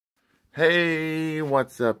Hey,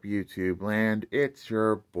 what's up, YouTube land? It's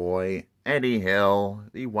your boy, Eddie Hill,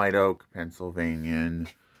 the White Oak, Pennsylvanian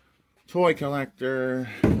toy collector.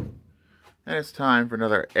 And it's time for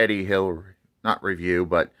another Eddie Hill, not review,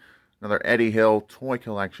 but another Eddie Hill toy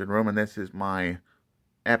collection room. And this is my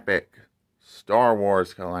epic Star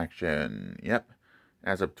Wars collection. Yep,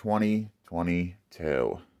 as of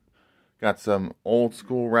 2022. Got some old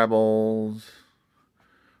school Rebels,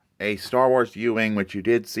 a Star Wars U-Wing, which you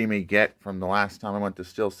did see me get from the last time I went to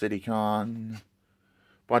Steel City Con.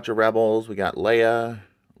 Bunch of Rebels. We got Leia's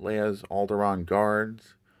Alderaan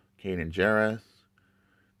guards, Kanan Jarrus.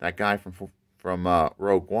 That guy from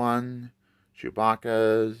Rogue One.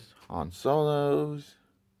 Chewbacca's, Han Solo's,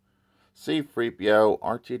 C-3PO,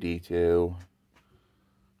 R2-D2.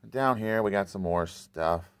 And down here we got some more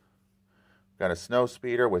stuff. Got a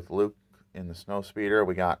snowspeeder with Luke in the snowspeeder.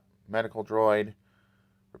 We got medical droid,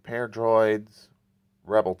 repair droids,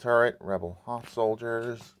 rebel turret, rebel hot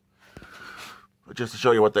soldiers. But just to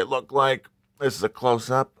show you what they look like, this is a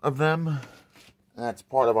close-up of them. That's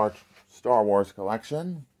part of our Star Wars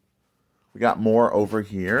collection. We got more over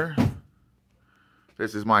here.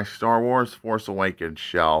 This is my Star Wars Force Awakens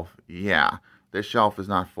shelf. Yeah, this shelf is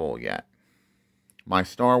not full yet. My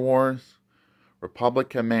Star Wars Republic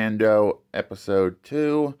Commando Episode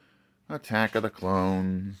 2, Attack of the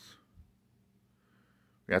Clones.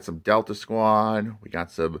 We got some Delta Squad. We got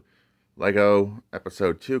some Lego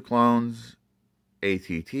Episode 2 clones,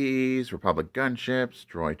 ATTs, Republic Gunships,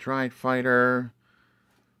 Droid Tri-Fighter.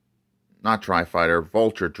 Not Tri-Fighter,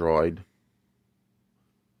 Vulture Droid.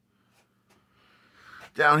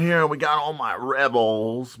 Down here we got all my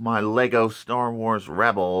Rebels, my Lego Star Wars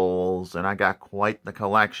Rebels, and I got quite the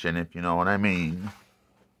collection, if you know what I mean.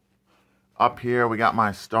 Up here we got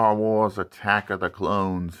my Star Wars Attack of the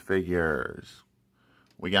Clones figures.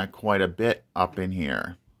 We got quite a bit up in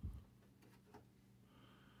here.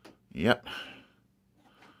 Yep.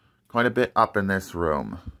 Quite a bit up in this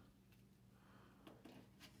room.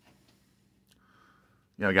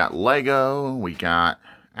 You know, we got Lego, we got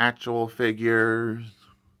actual figures,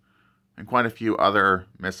 and quite a few other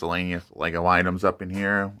miscellaneous Lego items up in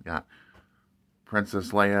here. We got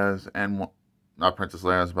Princess Leia's and not Princess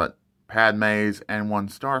Leia's, but Padme's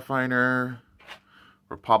N1 Starfighter,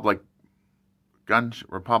 Republic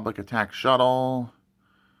Attack Shuttle,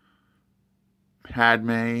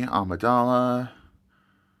 Padme Amidala,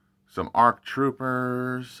 some ARC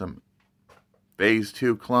Troopers, some Phase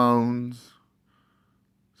 2 clones,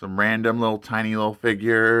 some random little tiny little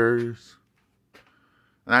figures.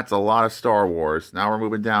 And that's a lot of Star Wars. Now we're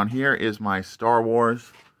moving down. Here is my Star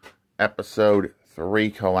Wars Episode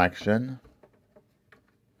 3 collection.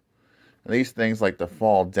 And these things like to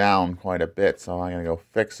fall down quite a bit, so I'm going to go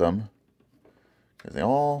fix them. Because they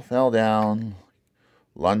all fell down.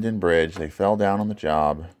 London Bridge, they fell down on the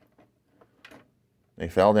job. They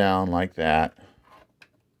fell down like that.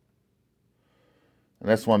 And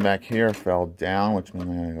this one back here fell down, which means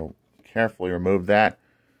I'm going to go carefully remove that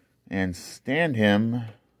and stand him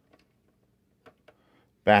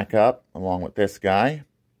back up along with this guy.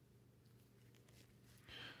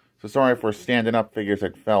 So sorry if we're standing up figures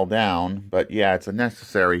that fell down, but yeah, it's a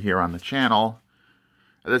necessary here on the channel.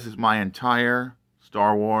 This is my entire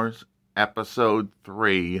Star Wars Episode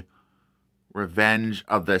 3 Revenge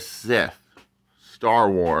of the Sith Star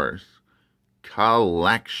Wars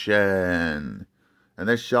collection. And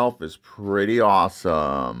this shelf is pretty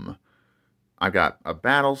awesome. I've got a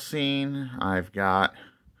battle scene. I've got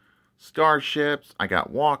starships. I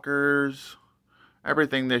got walkers.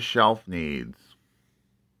 Everything this shelf needs.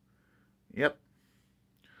 Yep.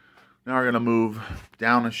 Now we're going to move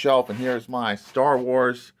down the shelf. And here's my Star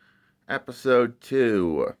Wars Episode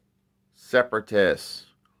 2 Separatists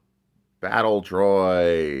Battle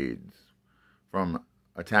Droids from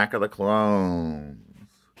Attack of the Clones.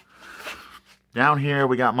 Down here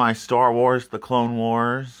we got my Star Wars The Clone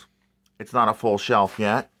Wars. It's not a full shelf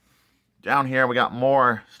yet. Down here we got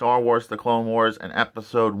more Star Wars The Clone Wars and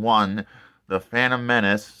Episode 1 The Phantom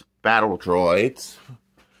Menace Battle Droids.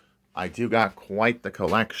 I do got quite the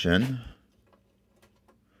collection.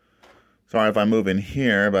 Sorry if I move in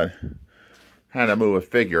here, but had to move a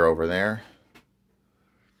figure over there.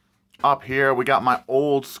 Up here we got my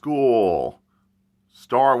old school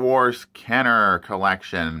Star Wars Kenner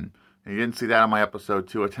collection. You didn't see that on my Episode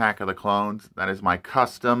 2 Attack of the Clones. That is my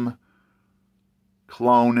custom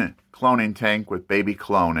cloning tank with baby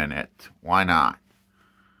clone in it. Why not?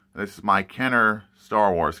 This is my Kenner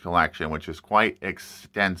Star Wars collection, which is quite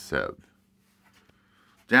extensive.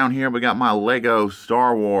 Down here we got my Lego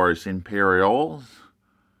Star Wars Imperials.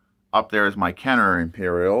 Up there is my Kenner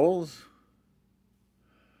Imperials.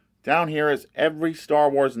 Down here is every Star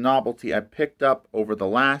Wars novelty I picked up over the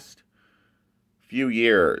last few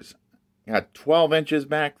years. Got 12 inches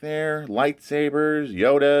back there, lightsabers,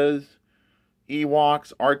 Yodas,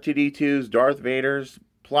 Ewoks, R2-D2s, Darth Vaders,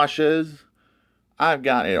 plushes. I've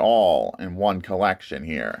got it all in one collection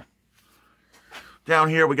here. Down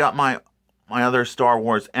here we got my other Star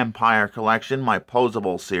Wars Empire collection, my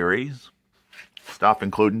posable series. Stuff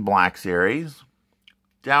including Black Series.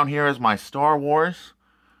 Down here is my Star Wars,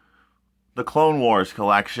 the Clone Wars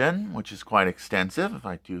collection, which is quite extensive, if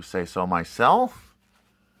I do say so myself.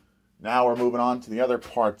 Now we're moving on to the other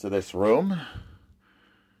parts of this room.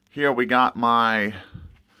 Here we got my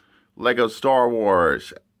Lego Star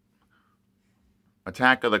Wars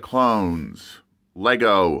Attack of the Clones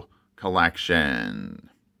Lego collection,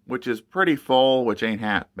 which is pretty full, which ain't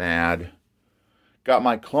half bad. Got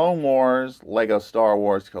my Clone Wars Lego Star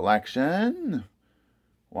Wars collection.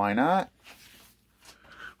 Why not?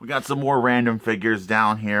 We got some more random figures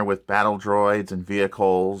down here with battle droids and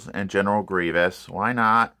vehicles and General Grievous. Why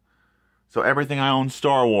not? So everything I own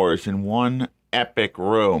Star Wars in one epic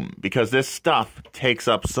room, because this stuff takes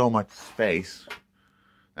up so much space.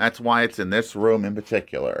 That's why it's in this room in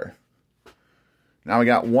particular. Now we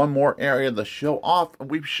got one more area to show off.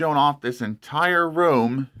 We've shown off this entire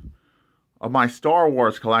room of my Star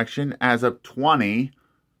Wars collection as of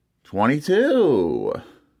 2022,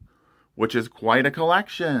 which is quite a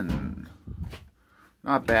collection.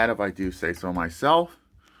 Not bad if I do say so myself.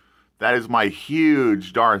 That is my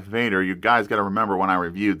huge Darth Vader. You guys got to remember when I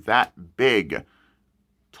reviewed that big,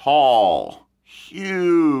 tall,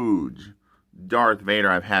 huge Darth Vader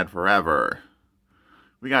I've had forever.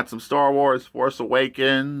 We got some Star Wars Force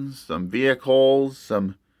Awakens, some vehicles,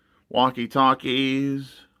 some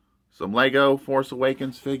walkie-talkies, some Lego Force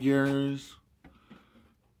Awakens figures.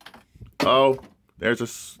 Oh, there's a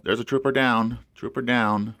trooper down. Trooper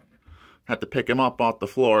down. Had to pick him up off the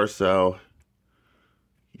floor, so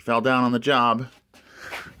he fell down on the job.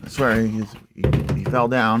 I swear he fell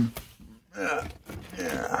down. I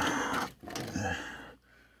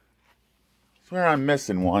swear I'm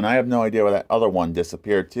missing one. I have no idea where that other one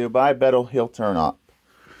disappeared to, but I bet he'll turn up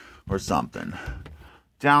or something.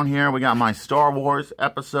 Down here we got my Star Wars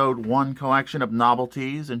Episode 1 collection of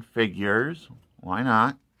novelties and figures. Why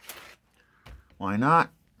not? Why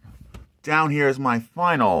not? Down here is my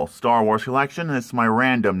final Star Wars collection. This is my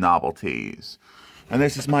random novelties. And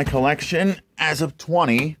this is my collection as of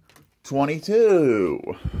 2022.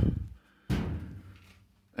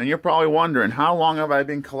 And you're probably wondering, how long have I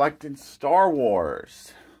been collecting Star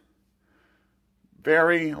Wars?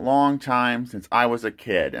 Very long time, since I was a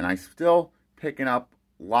kid. And I'm still picking up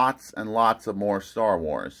lots and lots of more Star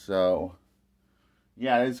Wars. So,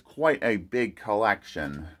 yeah, it is quite a big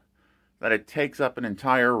collection that it takes up an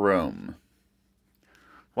entire room.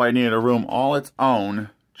 Well, I needed a room all its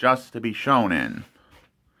own just to be shown in.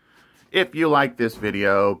 If you like this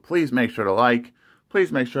video, please make sure to like,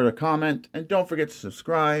 please make sure to comment, and don't forget to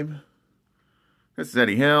subscribe. This is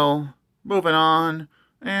Eddie Hill, moving on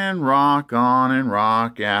and rock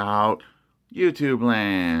out YouTube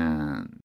land.